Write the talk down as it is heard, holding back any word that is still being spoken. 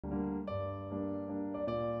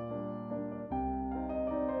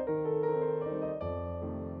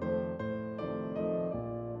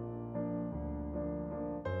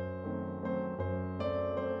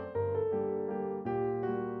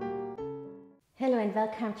and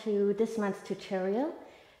welcome to this month's tutorial,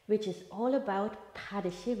 which is all about pas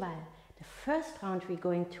de cheval. The first round we're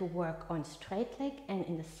going to work on straight leg, and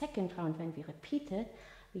in the second round when we repeat it,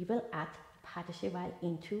 we will add pas de cheval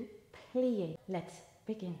into plié. Let's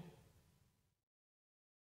begin.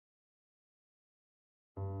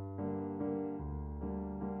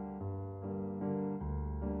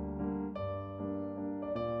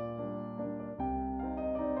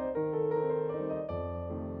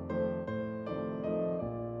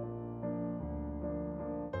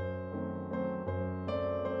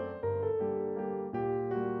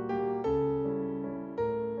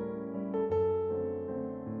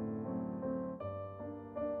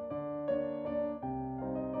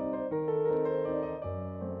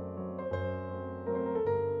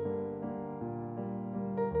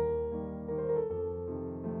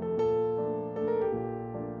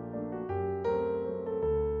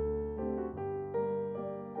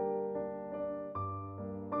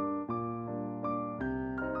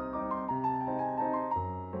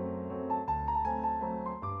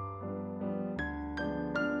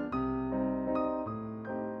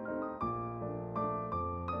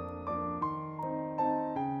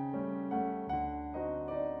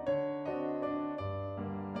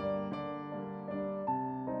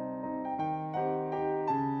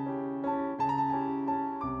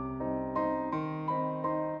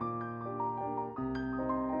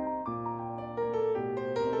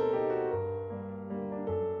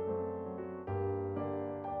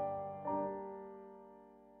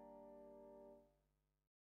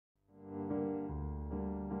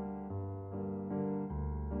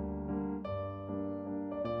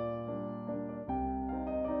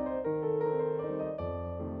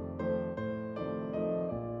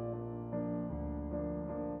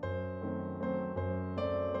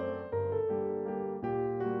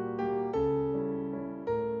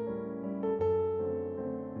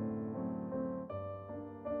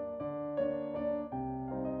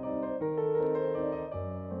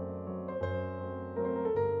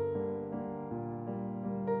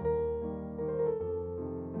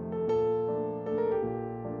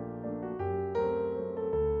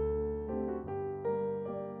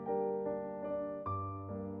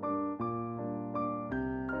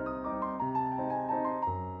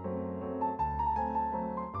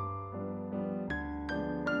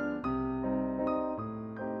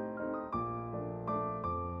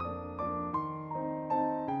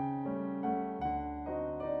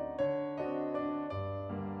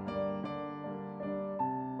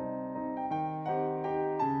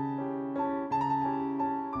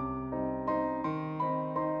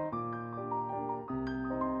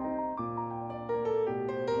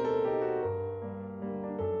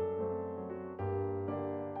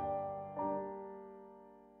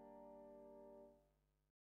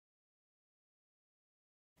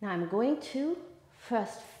 Now I'm going to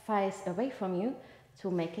first face away from you to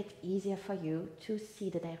make it easier for you to see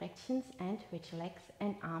the directions and which legs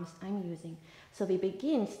and arms I'm using. So we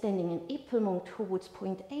begin standing in épaulement towards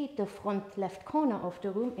point 8, the front left corner of the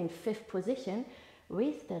room in 5th position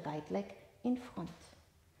with the right leg in front.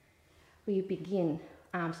 We begin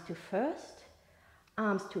arms to first,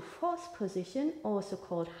 arms to 4th position, also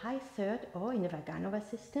called high third or in the Vaganova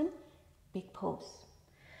system, big pose.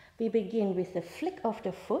 We begin with the flick of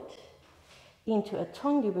the foot into a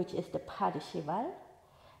tendu, which is the pas de cheval.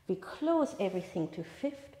 We close everything to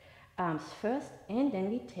 5th, arms first, and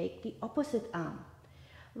then we take the opposite arm.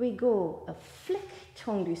 We go a flick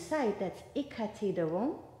tendu side, that's écarté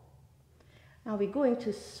devant. Now we're going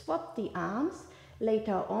to swap the arms.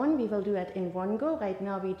 Later on we will do it in one go. Right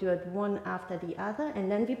now we do it one after the other,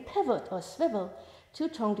 and then we pivot or swivel to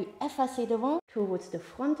tendu effacé devant towards the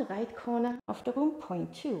front right corner of the room,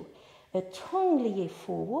 point 2. A temps lié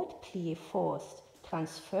forward, plié force,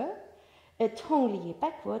 transfer. A temps lié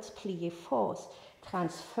backwards, plié force,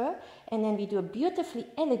 transfer. And then we do a beautifully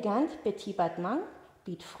elegant petit battement,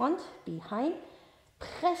 beat front, behind.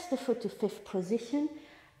 Press the foot to 5th position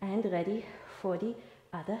and ready for the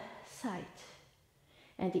other side.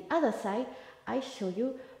 And the other side, I show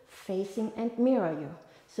you facing and mirror you.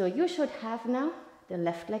 So you should have now the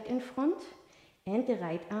left leg in front and the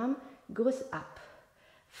right arm goes up.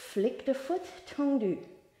 Flick the foot, tendu.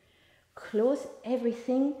 Close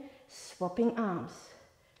everything, swapping arms.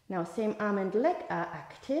 Now same arm and leg are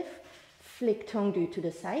active. Flick tendu to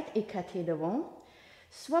the side, écarté devant.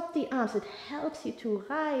 Swap the arms, it helps you to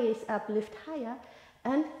rise up, lift higher,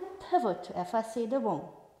 and pivot to effacé devant.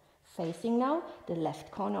 Facing now the left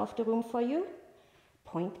corner of the room for you,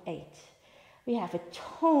 point 8. We have a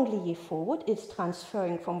temps lié forward, it's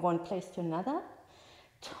transferring from one place to another.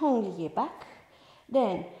 Temps lié back.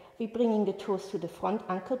 Then we're bringing the toes to the front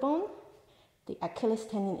ankle bone, the Achilles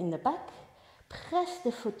tendon in the back, press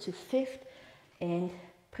the foot to fifth, and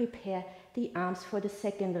prepare the arms for the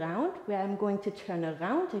second round, where I'm going to turn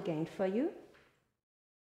around again for you.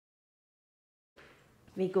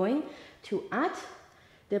 We're going to add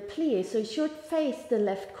the plié, so you should face the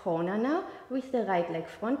left corner now with the right leg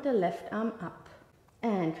front, the left arm up.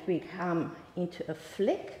 And we come into a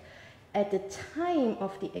flick. At the time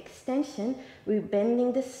of the extension, we're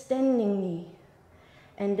bending the standing knee.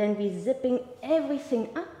 And then we're zipping everything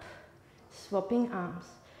up, swapping arms.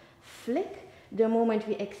 Flick. The moment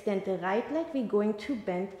we extend the right leg, we're going to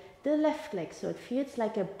bend the left leg. So it feels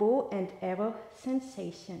like a bow and arrow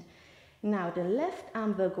sensation. Now the left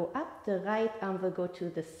arm will go up, the right arm will go to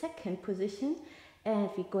the second position, and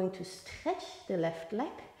we're going to stretch the left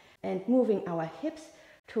leg and moving our hips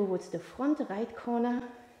towards the front right corner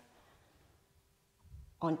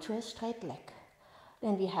onto a straight leg.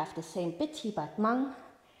 Then we have the same petit battement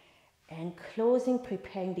and closing,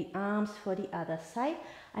 preparing the arms for the other side.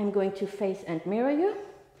 I'm going to face and mirror you.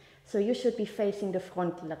 So you should be facing the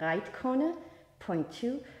front right corner, point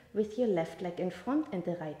 2, with your left leg in front and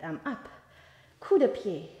the right arm up. Coup de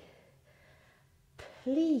pied,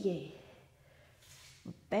 plié,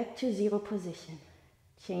 back to 0 position,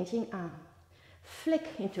 changing arm, flick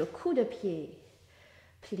into a coup de pied,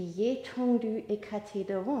 plié tendu, écarté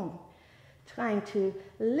de rond, trying to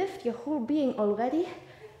lift your whole being already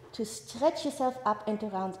to stretch yourself up and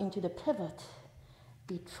around into the pivot.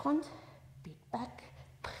 Beat front, beat back,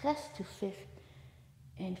 press to fifth,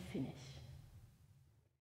 and finish.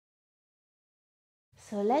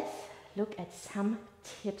 So let's look at some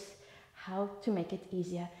tips how to make it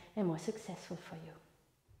easier and more successful for you.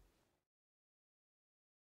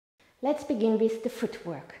 Let's begin with the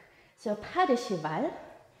footwork. So pas de cheval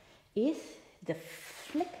is the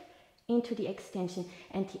flick into the extension,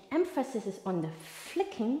 and the emphasis is on the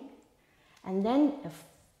flicking and then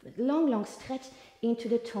a long stretch into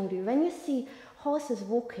the tendu. When you see horses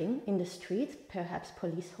walking in the streets, perhaps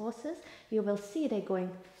police horses, you will see they're going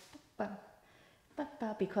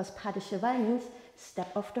because pas de cheval means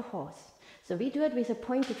step off the horse. So we do it with a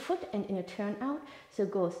pointed foot and in a turn out, so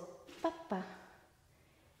it goes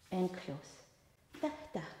and close.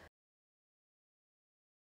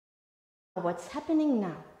 What's happening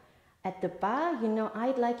now? At the bar, you know,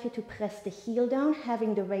 I'd like you to press the heel down,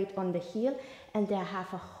 having the weight on the heel, and there I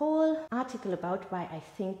have a whole article about why I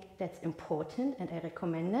think that's important and I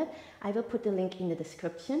recommend it. I will put the link in the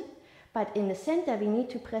description. But in the center, we need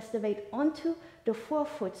to press the weight onto the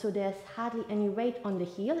forefoot, so there's hardly any weight on the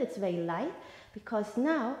heel. It's very light, because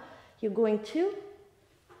now you're going to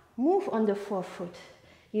move on the forefoot.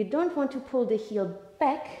 You don't want to pull the heel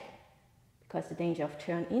back, because the danger of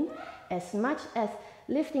turn in, as much as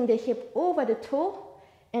lifting the hip over the toe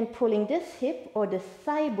and pulling this hip or the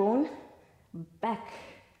thigh bone back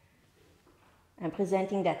and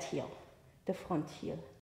presenting that heel, the front heel.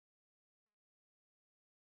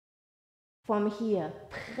 From here,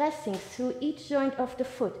 pressing through each joint of the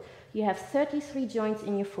foot. You have 33 joints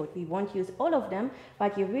in your foot. We won't use all of them,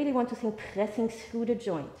 but you really want to think pressing through the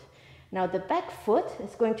joint. Now the back foot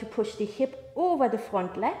is going to push the hip over the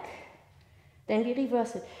front leg. Then we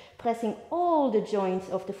reverse it, pressing all the joints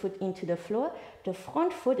of the foot into the floor. The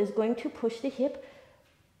front foot is going to push the hip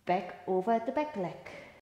back over the back leg.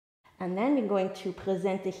 And then we're going to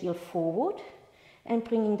present the heel forward and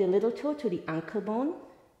bringing the little toe to the ankle bone.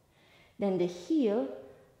 Then the heel,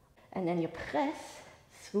 and then you press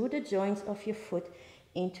through the joints of your foot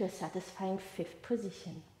into a satisfying fifth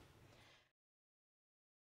position.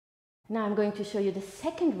 Now I'm going to show you the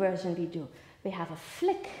second version we do. We have a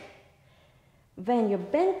flick. When you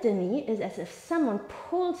bend the knee, it's as if someone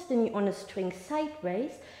pulls the knee on a string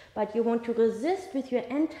sideways, but you want to resist with your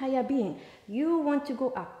entire being. You want to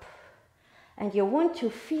go up, and you want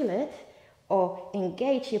to feel it or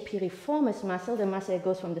engage your piriformis muscle, the muscle that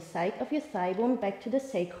goes from the side of your thigh bone back to the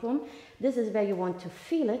sacrum. This is where you want to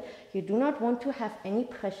feel it. You do not want to have any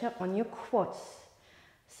pressure on your quads.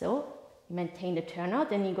 So maintain the turnout,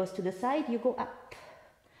 then he goes to the side, you go up.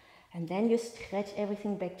 And then you stretch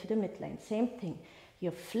everything back to the midline. Same thing.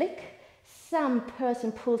 You flick, some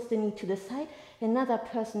person pulls the knee to the side, another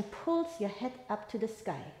person pulls your head up to the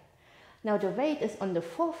sky. Now the weight is on the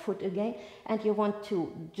forefoot again, and you want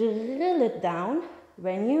to drill it down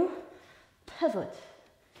when you pivot.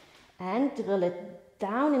 And drill it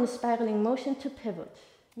down in a spiraling motion to pivot.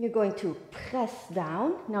 You're going to press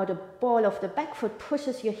down. Now the ball of the back foot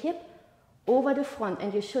pushes your hip over the front,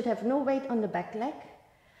 and you should have no weight on the back leg.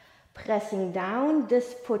 Pressing down,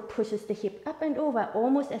 this foot pushes the hip up and over,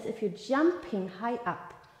 almost as if you're jumping high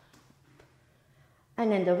up.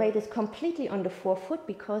 And then the weight is completely on the forefoot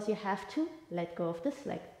because you have to let go of this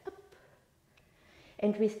leg. Up.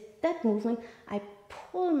 And with that movement, I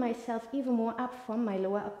pull myself even more up from my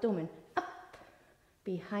lower abdomen. Up,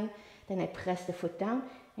 behind. Then I press the foot down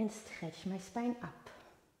and stretch my spine up.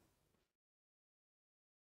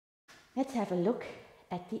 Let's have a look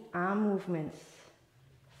at the arm movements.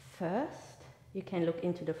 First, you can look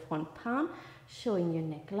into the front palm, showing your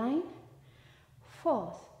neckline.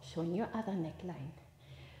 Fourth, showing your other neckline.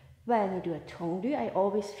 When you do a temps, I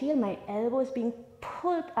always feel my elbows being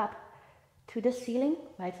pulled up to the ceiling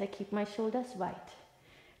whilst I keep my shoulders wide.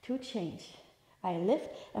 To change, I lift,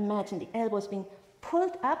 imagine the elbows being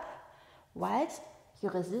pulled up whilst you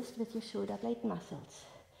resist with your shoulder blade muscles.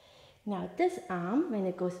 Now this arm, when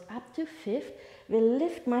it goes up to fifth, will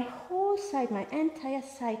lift my whole side, my entire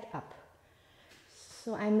side up.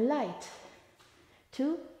 So I'm light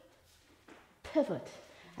to pivot.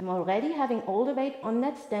 I'm already having all the weight on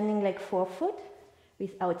that standing leg forefoot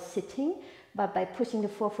without sitting, but by pushing the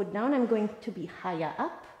forefoot down, I'm going to be higher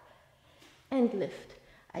up and lift.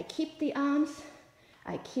 I keep the arms,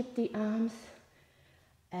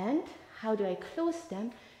 and how do I close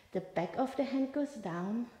them? The back of the hand goes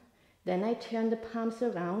down, then I turn the palms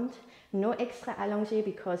around, no extra allongé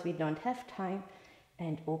because we don't have time,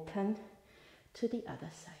 and open to the other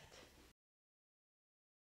side.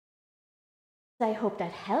 I hope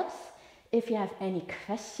that helps. If you have any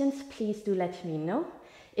questions, please do let me know.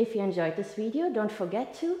 If you enjoyed this video, don't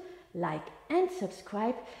forget to like and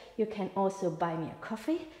subscribe. You can also buy me a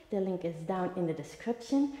coffee. The link is down in the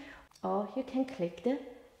description, or you can click the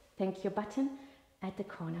thank you button at the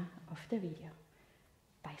corner of the video.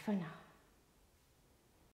 Bye for now.